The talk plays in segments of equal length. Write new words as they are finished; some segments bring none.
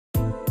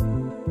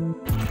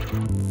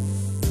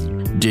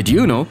Did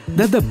you know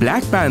that the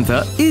Black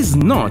Panther is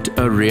not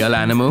a real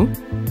animal?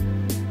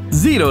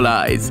 Zero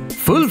lies,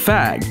 full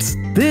facts.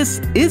 This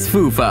is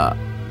FUFA.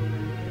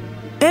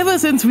 Ever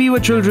since we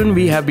were children,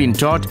 we have been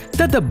taught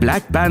that the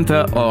Black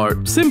Panther,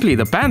 or simply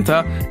the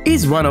panther,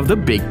 is one of the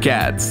big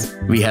cats.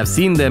 We have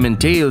seen them in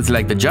tales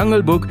like The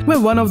Jungle Book, where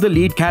one of the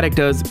lead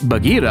characters,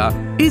 Bagheera,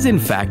 is in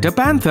fact a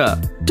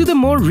panther, to the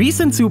more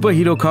recent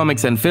superhero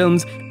comics and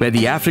films where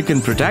the African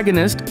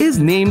protagonist is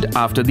named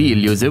after the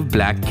elusive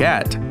black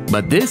cat.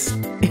 But this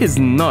is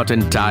not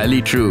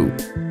entirely true.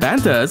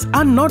 Panthers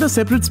are not a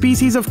separate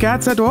species of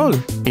cats at all.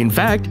 In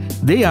fact,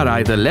 they are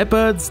either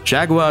leopards,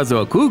 jaguars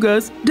or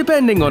cougars,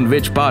 depending on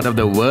which part of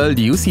the world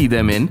you see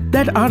them in,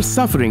 that are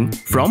suffering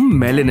from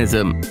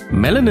melanism.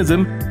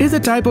 Melanism is a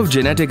type of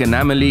genetic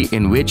anomaly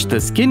in which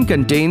the skin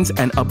contains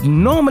an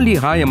abnormally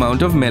high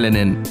amount of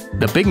melanin,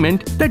 the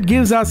pigment that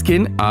gives our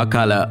skin our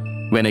color.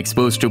 When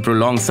exposed to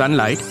prolonged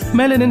sunlight,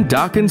 melanin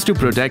darkens to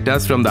protect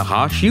us from the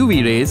harsh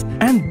UV rays,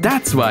 and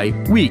that's why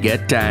we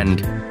get tanned.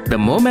 The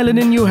more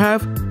melanin you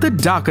have, the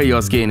darker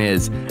your skin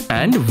is,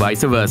 and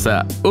vice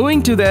versa.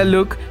 Owing to their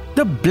look,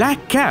 the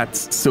black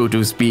cats, so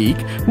to speak,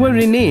 were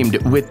renamed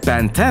with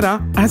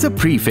Panthera as a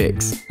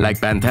prefix,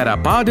 like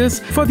Panthera pardus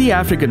for the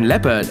African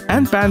leopard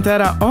and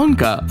Panthera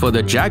onca for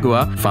the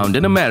jaguar found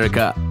in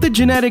America. The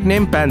generic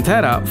name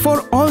Panthera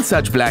for all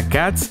such black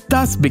cats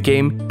thus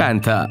became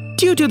panther.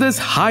 Due to this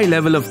high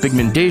level of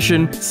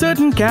pigmentation,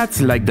 certain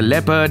cats like the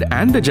leopard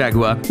and the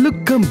jaguar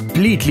look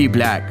completely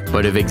black.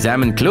 But if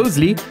examined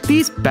closely,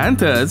 these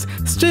panthers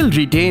still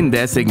retain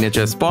their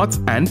signature spots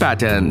and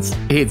patterns.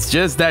 It's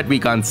just that we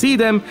can't see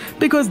them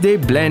because they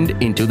blend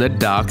into the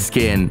dark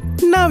skin.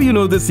 Now you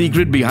know the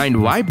secret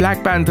behind why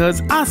black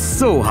panthers are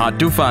so hard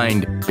to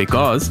find.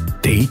 Because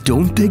they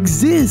don't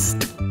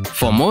exist.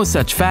 For more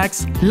such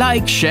facts,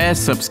 like, share,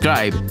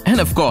 subscribe, and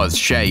of course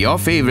share your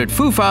favorite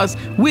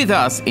FUFAs with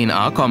us in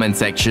our comment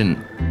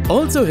section.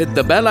 Also hit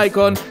the bell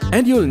icon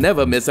and you'll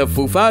never miss a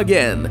FUFA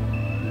again.